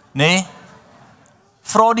 nee,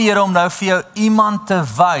 vra die Here om nou vir jou iemand te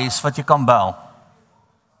wys wat jy kan bel.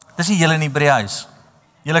 Dis nie julle nie by die huis.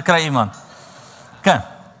 Julle kry iemand. Okay.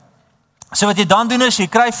 So wat jy dan doen is, jy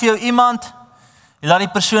kry vir jou iemand, jy laat die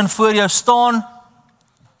persoon voor jou staan.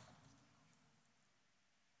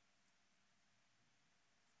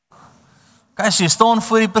 Okay, so jy staan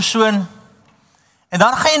voor die persoon, en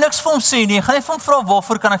dan gaan jy niks vir hom sê nie, jy gaan nie vir hom vra,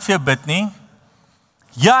 waarvoor kan ek vir jou bid nie?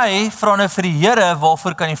 Jy vra nou vir die Here,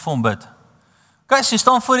 waarvoor kan jy vir hom bid? Okay, so jy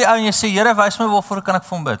staan voor die ou en jy sê, Here, wys my waarvoor kan ek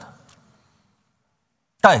vir hom bid?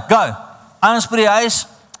 Okay, go. Ouens by die huis,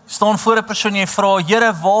 staan voor 'n persoon en jy vra,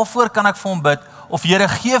 Here, waarvoor kan ek vir hom bid? Of Here,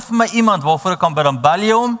 gee vir my iemand waarvoor ek kan bid, dan bel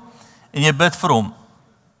jy hom en jy bid vir hom.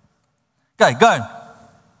 Okay, go.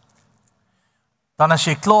 Dan as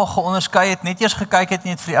jy klaar geonderskei het, net eers gekyk het en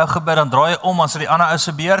jy het vir die ou gebid, dan draai jy om, dan sit die ander ou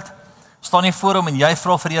se beurt, staan jy voor hom en jy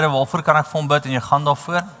vra vir die Here, waarvoor kan ek vir hom bid, en jy gaan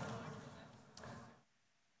daarvoor.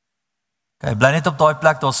 Okay, bly net op daai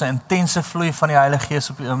plek, daar's 'n intense vloei van die Heilige Gees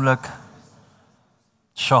op die oomblik.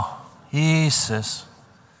 Sjoe, Jesus.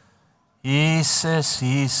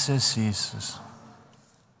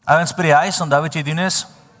 Ouens by die huis, onthou wat jy doen is,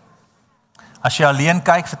 as jy alleen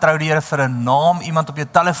kyk, vertrou die Here vir 'n naam, iemand op jou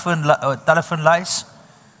telefoonlys,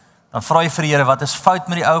 dan vra jy vir die Here, wat is fout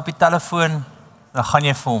met die ou op die telefoon, dan gaan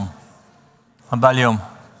jy vir hom, dan bel jy hom.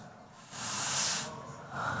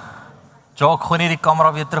 Jock, gooi nie die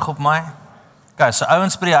kamera weer terug op my. Okay, so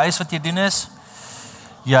ouens by die huis, wat jy doen is,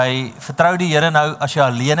 jy vertrou die Here nou as jy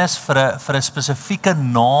alleen is vir 'n spesifieke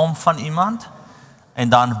naam van iemand, en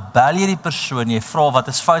dan bel jy die persoon, jy vra wat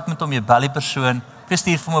is fout met hom, jy bel die persoon, jy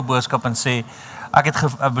stuur vir hom 'n boodskap en sê, ek het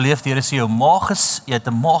beleef die Here sê jou maag is, jy het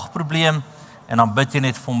 'n maagprobleem, en dan bid jy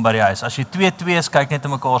net vir hom by die huis. As jy 2 is, kyk net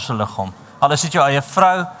in mekaar se liggaam. Al is dit jou eie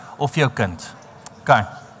vrou of jou kind. OK.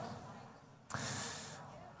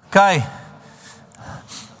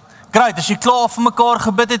 Great, as jy klaar vir mekaar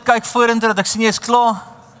gebid het, kyk vorentoe dat ek sien jy is klaar.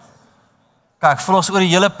 Kyk, voel ons oor die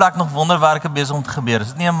hele plek nog wonderwerke besig om te gebeur. Is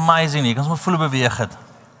dit nie amazing nie? Jy kan sommer voel hoe beweeg het.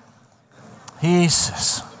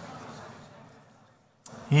 Jesus.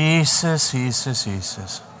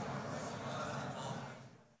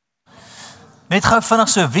 Net gou vinnig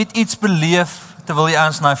so, wie het iets beleef terwyl jy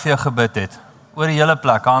eens nou vir jou gebid het? Oor die hele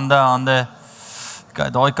plek, hande. Okay,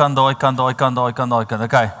 daai kant.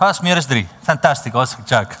 Okay, was meer as 3. Fantastic, was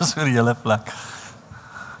gecheck. Dis oor die hele plek.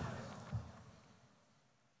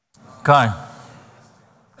 Okay.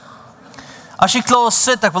 As jy klaar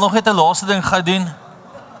sit, ek wil nog net 'n laaste ding gaan doen.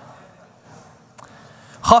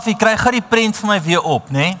 Gaffie, kry gou die prent vir my weer op,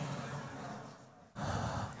 né? Nee?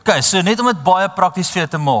 Okay, so net om dit baie prakties vir jou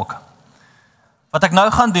te maak. Wat ek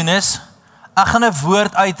nou gaan doen is, ek gaan 'n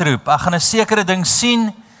woord uitroep, ek gaan 'n sekere ding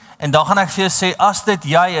sien, en dan gaan ek vir jou sê, as dit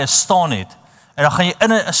jy is, staan net. En dan gaan jy,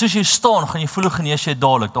 soos jy staan, gaan jy voel hoe genees jy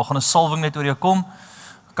dadelik, dan gaan 'n salwing net oor jou kom.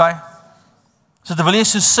 Okay? So terwyl jy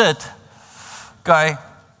so sit, okay,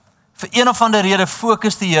 vir een of ander rede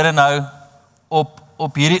fokus die Here nou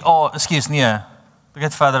op hierdie, ek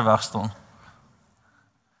het verder weg staan.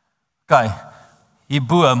 Okay,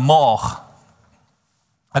 hierbo, maag.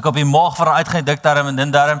 Ek op die maag van uitgaan dikdarm en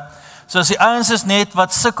dindarm. So as die ouens is net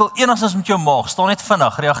wat sukkel enigstens met jou maag, staan net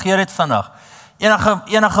vinnig, reageer net vinnig.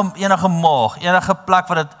 Enige maag, enige plek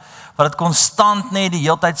wat dit konstant net die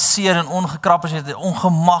heeltyd seer en ongekrap is, dit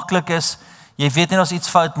ongemaklik is. Jy weet nie as iets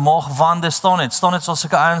fout, maagwande, staan net soos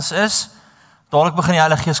sulke ouens is. Dadelik begin die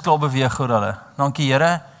Heilige Gees klaar beweeg oor hulle. Dankie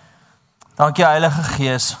Here. Dankie Heilige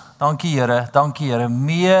Gees. Dankie Here. Dankie Here.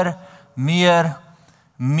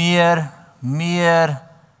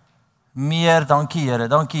 Meer, dankie Here,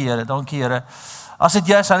 dankie Here, dankie Here. As dit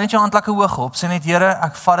jy is, hou net jou hand lekker hoog op, sê net Here,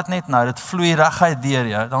 ek vat dit net nou, dit vloei reguit deur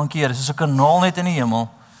jou. Dankie Here, soos 'n kanaal net in die hemel.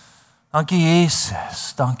 Dankie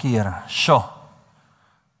Jesus, dankie Here. Sjoe.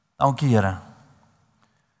 Dankie Here.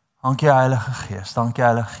 Dankie Heilige Gees, dankie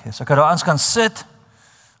Heilige Gees. Ek kan daar ons kan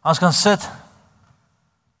sit.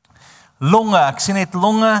 Longe, ek sien net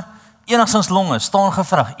longe, enigstens longe, staan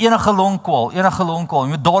gevrig, enige longkwal, jy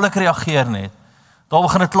moet dadelik reageer net. Daar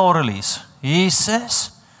begin dit klaar release.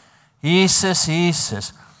 Jesus.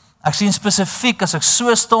 Ek sien spesifiek, as ek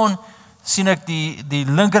so staan, sien ek die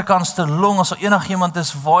linkerkantste long, as enigiemand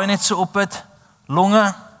is, waai net so op het,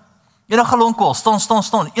 longe, enige longkwal,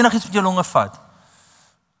 staan, enigiets met jou longe fout.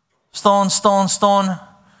 Staan.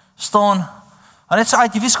 En net so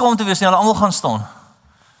uit, jy wie skaam te wees nie, hulle almal gaan staan.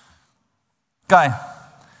 Okay,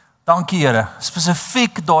 dankie Here,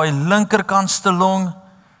 spesifiek daai linkerkantste long,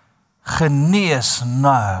 genees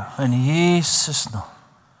nou, in Jesus naam.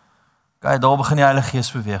 Okay, daar begin die Heilige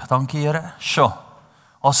Gees beweeg, dankie Here, sjoe,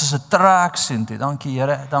 as is 'n trek sien toe, dankie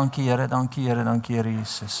Here,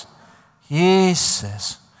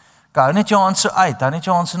 Jesus. Hou net jou hand so uit, hou net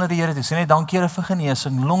jou hand so na die Here toe, sê net dankie Here vir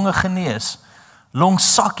genesing, longe genees,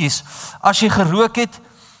 longsakkies, as jy gerook het,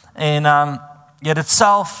 en jy het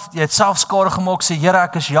self skade gemaak, sê Here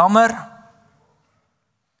ek is jammer,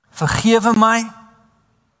 vergewe my,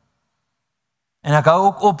 en ek hou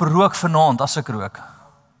ook op rook vanaand as ek rook.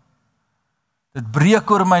 Dit breek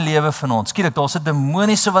oor my lewe vanaand. Skielik, daar's 'n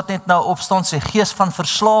demoniese wat net nou opstaan, sê gees van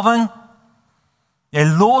verslawing. Jy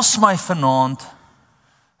los my vanaand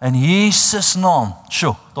in Jesus naam.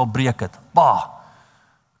 Sjoe, daar breek dit. Bah.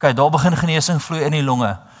 Okay, daar begin genesing vloei in die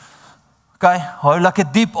longe. Okay, hou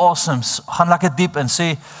lekker diep asems. Gaan lekker diep in,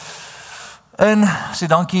 sê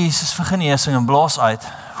dankie Jesus vir genesing en blaas uit.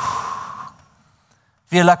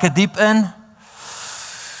 Weer lekker diep in.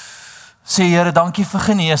 Sê Here, dankie vir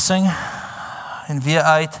genesing. En weer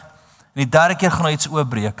uit. En die derde keer gaan iets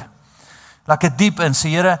oopbreek. Lekker diep in. Sê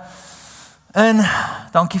Here,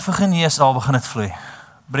 dankie vir genees. Daar begin dit vloei.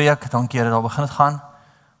 Breek, dankie Here, daar begin dit gaan.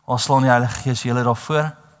 Waar slaan die Heilige Gees julle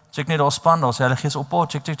daarvoor? Check net daar span, daar is die Heilige Gees op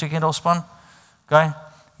pad. Check net daar span. Okay.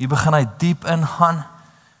 Hier begin hy diep in gaan.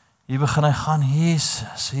 Hier begin hy gaan.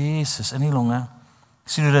 Jesus in die longe. Ek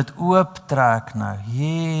sien hoe dit ooptrek nou.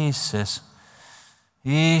 Jesus.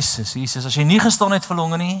 As jy nie gestaan het vir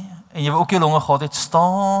longe nie, en jy wil ook jou longe gehad het,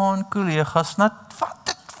 staan, kollegas, net wat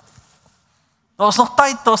dit. Daar's nog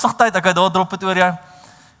tyd, ek drop het oor jou.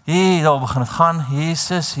 Daar begin het gaan,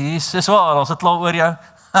 Jesus, daar's dit klaar oor jou.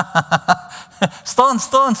 staan.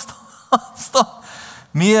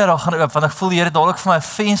 Meer al gaan oop, want ek voel die Here dadelik vir my 'n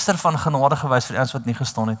venster van genade gewys vir die ouens wat nie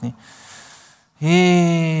gestaan het nie.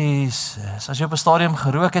 Jesus, as jy op 'n stadium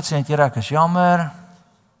gerook het, sê net Here, ek is jammer.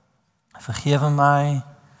 Vergewe my.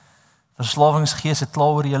 Verslawingsgees het klaar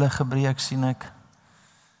oor julle gebreek, sien ek.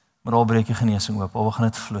 Maar daar breek die genesing oop, al begin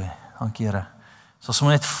dit vloei. Dankie Here. So as jy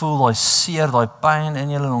net voel, daai seer, daai pyn in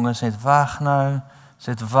julle longe, is net weg nou. Is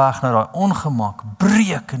net weg nou, daai ongemak,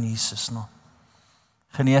 breek in Jesus naam.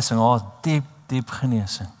 Genesing, diep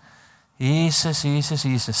genesing. Jesus.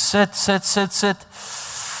 Sit.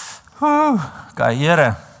 Okay,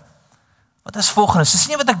 Here. Wat is volgende? Dis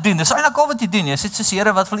nie wat ek doen, dis eintlik al wat jy doen. Jy sê,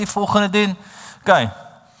 Here, wat wil jy volgende doen? Okay.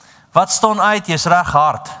 Wat staan uit? Jy's reg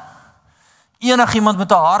hart. Enigiemand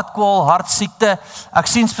met 'n hartkwal, hartsiekte, ek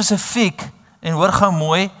sien spesifiek en hoor gou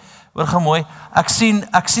mooi. Ek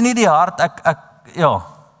sien nie die hart,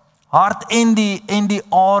 hart en die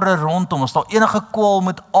are rondom. As daar enige kwal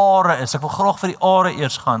met are is, ek wil graag vir die are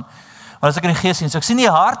eers gaan. Want as ek in die gees sien, so ek sien nie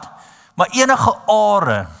hart, maar enige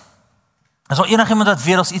are. As daar enigiemand wat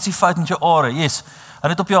weet as ietsie fout met jou are, yes. En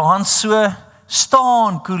dit op jou hand so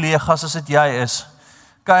staan, kollegas, as dit jy is.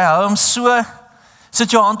 Okay, hou hom so.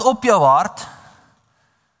 Sit jou hand op jou hart.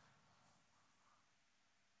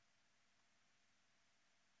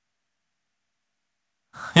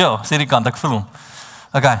 Ja, sê die kant, ek voel hom.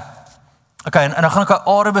 Okay, en dan gaan ek 'n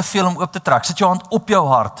are beveel om oop te trek. Sit jou hand op jou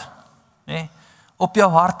hart. Nee, op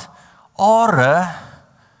jou hart. Are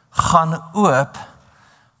gaan oop.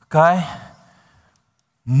 Okay.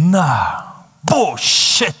 Nou,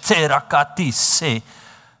 bosheterakatise.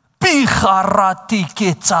 Picharati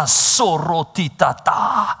ketsa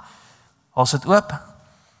sorotitata. As dit oop,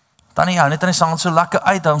 dan nie, net aan die sang so lekker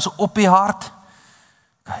uit, hou hom so op die hart.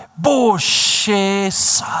 Okay. Boshe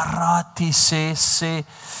sarati se.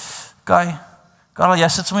 Okay. Karel, jy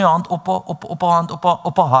sit sommer jou hand op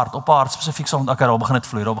haar hart spesifiek so. Okay, daar begin dit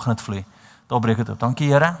vloei. Daar breek dit op.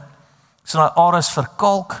 Dankie Here. So daai are is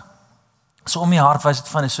verkalk. So om die hart wys dit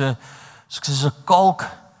van is so ek sê so kalk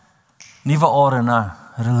nuwe are nou.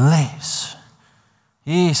 Release.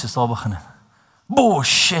 Jesus, daar begin het.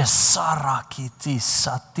 Boshe sarakiti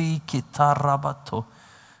sati kitarabato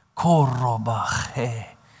korobache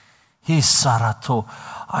hisarato.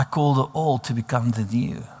 I call the old to become the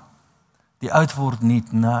new. Die oud word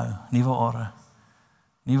niet nou. Nuwe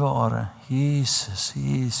are. Jesus.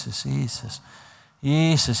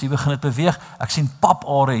 Hier begin het beweeg. Ek sien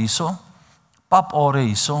papare hierso.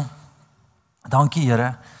 Dankie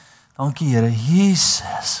Here.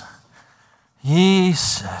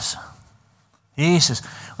 Jesus.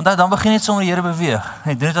 Want dan begin net sommer die Here beweeg.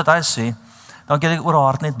 Net doen wat hy sê. Dan kan ek oor haar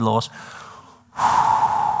hart net blaas.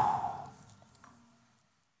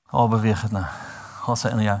 Beweeg het nou. Gaan sy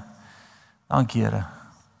in jou. Dankie Here.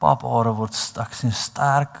 Papare word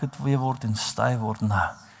sterk het weer word en styf word nou.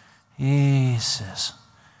 Jesus.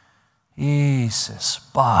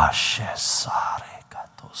 Bashe sare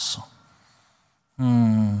katoso.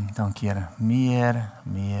 Dankie Here. Meer.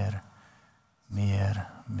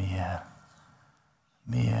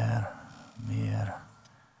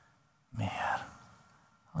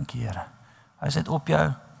 Dankie Here. Hy sit op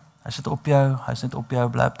jou,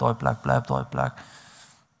 bly op daai plek.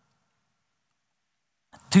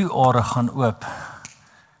 Toe are gaan oop.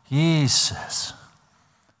 Jesus.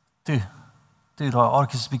 Toe daai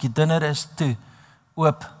aartjies 'n bietjie dunner is, toe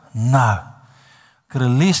oop nou. Ek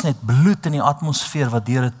release net bloed in die atmosfeer wat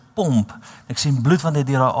deur dit pomp. Ek sien bloed wat deur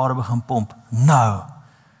daai are begin pomp. Nou.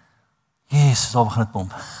 Jesus, daar begin dit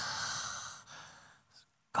pomp.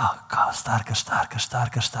 Sterker,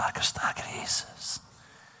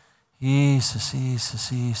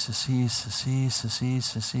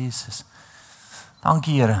 Jesus.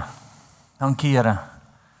 Dankie Here.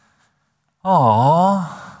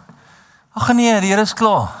 Ag nee, die Here is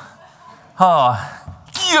klaar. Ja.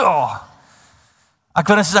 Ek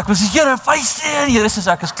wil sê, Here, wys nie, Here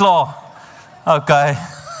sê ek is klaar. Okay.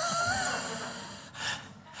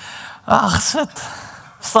 Ag, sit.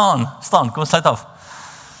 Staan, kom sluit af.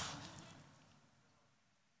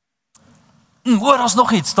 Hoor, daar's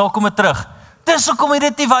nog iets, daar kom dit terug. Dis hoekom jy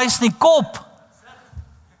dit nie wys nie, kop.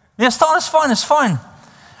 Nee, staan is fyn.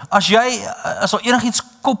 As daar enigiets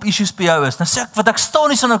kop issues by jou is, dan sê ek, wat ek staan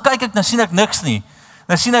nie so, nou kyk ek, dan sien ek niks nie.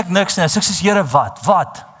 Dan sê ek, Here,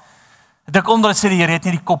 wat? Ek omdat sê die Here het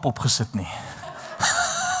nie die kop opgesit nie.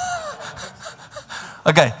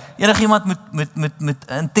 Okay, enigiemand met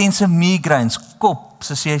intense migraines, kop,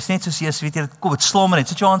 soos jy net soos jy weet jy dit kop, dit slaan maar net,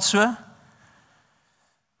 sit jou hand so.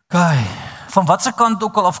 Okay, van wat se kant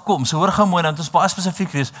ook al afkom, so hoor gou mooi, dan het ons baie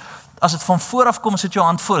spesifiek wees. as dit van voor af kom, sit jou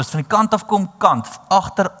hand voor, as dit van die kant af kom, kant,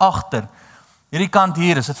 agter, hierdie kant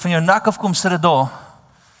hier, as dit van jou nek af kom, sit dit daar.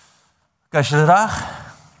 As jy reg?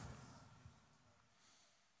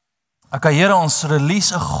 Here, ons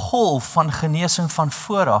release 'n golf van genesing van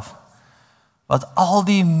vooraf, wat al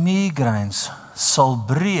die migraines sal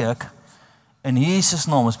breek in Jesus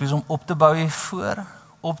naam. Ons besig om op te bou hier voor,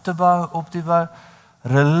 op te bou,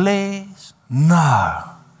 release, nou.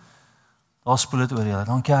 Daar spoel dit oor julle.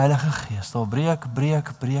 Dankie Heilige Gees. Daar breek.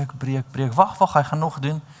 Wag, hy gaan nog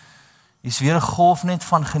doen. Hier's weer 'n golf net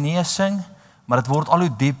van genesing, maar dit word al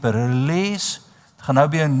hoe dieper. Release, dit gaan nou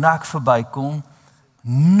by jou nek verbykom.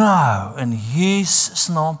 Nou, in Jesus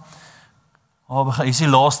naam. Hier is die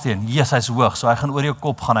laaste een. Yes, hy's hoog, so hy gaan oor jou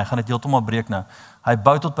kop gaan. Hy gaan dit heeltemal breek nou. Hy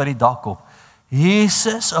bou tot by die dak op.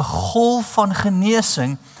 Jesus, 'n golf van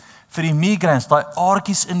genesing vir die migraines, daai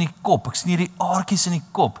aartjies in die kop. Ek sien hierdie aartjies in die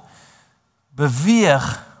kop.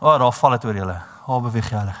 Beweeg. Daar val dit oor julle. Beweeg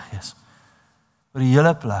die Heilige Gees. Oor die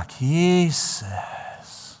hele plek.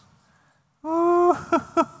 Jesus.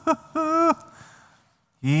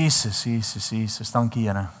 Jesus. Dankie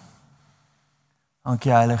Here.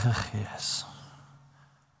 Dankie Heilige Gees.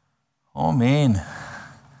 Amen.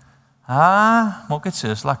 Maak dit so,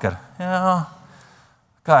 is lekker. Ja.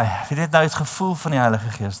 Okay, jy het nou het gevoel van die Heilige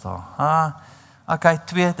Gees daar. Okay,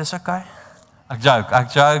 2, dis okay. Ek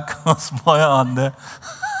joke, ons baie hande.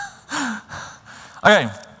 Okay,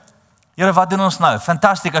 Here, wat doen ons nou?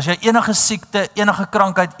 Fantasties, as jy enige siekte, enige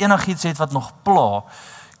krankheid, enigiets het wat nog pla,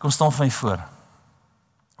 kom staan van jy voor.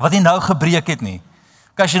 Wat jy nou gebreek het nie.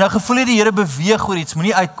 Okay, as jy nou gevoel het die Here beweeg oor iets,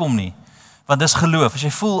 moenie uitkom nie, want dis geloof. As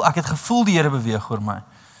jy voel, ek het gevoel die Here beweeg oor my.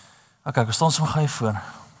 Okay, kom staan sommer gou voor.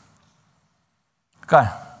 Okay,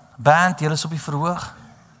 band, julle is op die verhoog.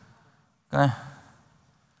 Okay.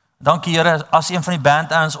 Dankie Here, as een van die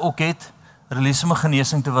band ouens ook het, release my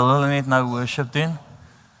genesing terwyl hulle net nou worship doen.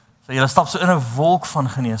 So julle stap so in 'n wolk van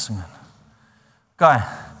genesing in. Okay.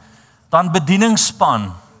 Dan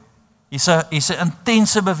bedieningsspan. Hier's 'n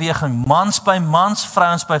intense beweging, mans by mans,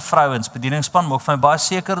 vrouens by vrouens. Bedieningsspan, maak vir my baie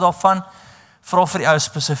seker daarvan. Vra vir die ou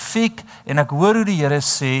spesifiek en ek hoor hoe die Here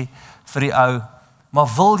sê vir die ou, maar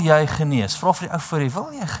wil jy genees? Vra vir die ou voor jy,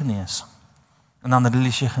 wil jy genees? En dan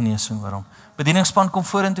release jy genesing oor hom. Bedieningsspan kom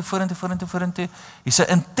vorentoe. Hier's 'n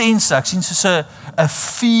intense, ek sien soos 'n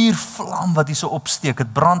vuurvlam wat hier so opsteek.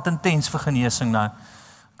 Dit brand intens vir genesing nou.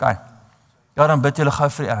 Okay. Ja, dan bid julle gou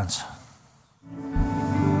vir die ouens.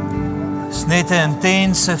 Dis net 'n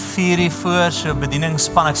intense vuur hier voor, so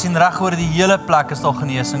bedieningsspan. Ek sien reg oor die hele plek is daar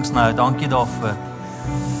genesings nou. Dankie daarvoor.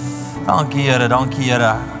 Dankie Here.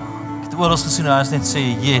 Ek het oral gesien hoe ons net sê,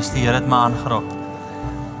 yes, die Here het my aangeraak.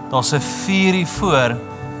 Daar's 'n vuur hier voor.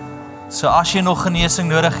 So as jy nog genesing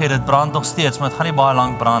nodig het, dit brand nog steeds, maar dit gaan nie baie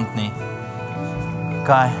lank brand nie.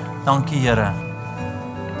 Okay, dankie Here.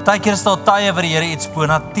 Partykeer is daar tye waar die Here iets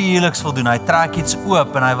bonatuurliks wil doen. Hy trek iets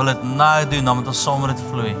oop en hy wil dit nou doen, dan moet ons saam met dit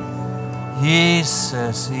vloei.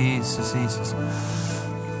 Jesus.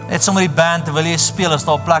 Net sommer die band, wil jy speel, as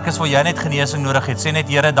daar plek is waar jy net genesing nodig het, sê net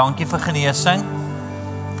Here, dankie vir genesing.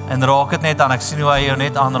 En raak dit net aan, ek sien hoe hy jou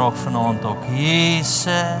net aanraak vanaand ook.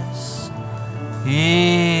 Jesus,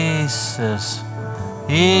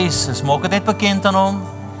 maak dit net bekend aan hom.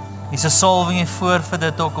 Hier's 'n salwing hier voor vir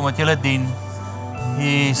dit ook, omdat jy dit dien.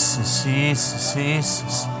 Jesus.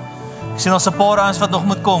 Ek sien ons 'n paar ouens wat nog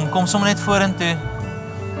moet kom sommer net vorentoe.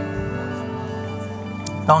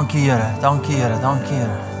 Dankie Here.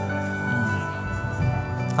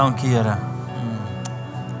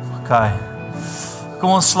 Okay. Kom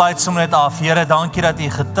ons sluit sommer net af. Here, dankie dat U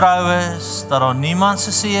getrou is, dat daar niemand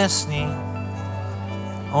soos U is nie.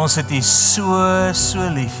 Ons het U so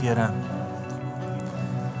lief, Here.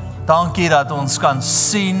 Dankie dat ons kan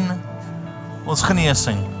sien ons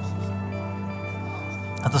genesing.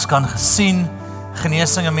 Dat ons kan gesien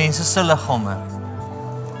genesing in mense se liggame.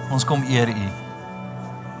 Ons kom eer U.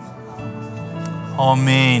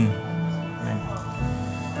 Amen.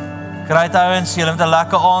 Great ouens, julle moet 'n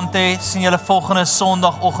lekker aand hê. Sien julle volgende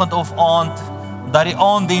Sondagoggend of aand. Dat die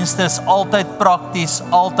aanddienste is altyd prakties,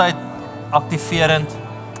 altyd aktiverend.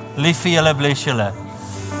 Lief vir julle, bless julle.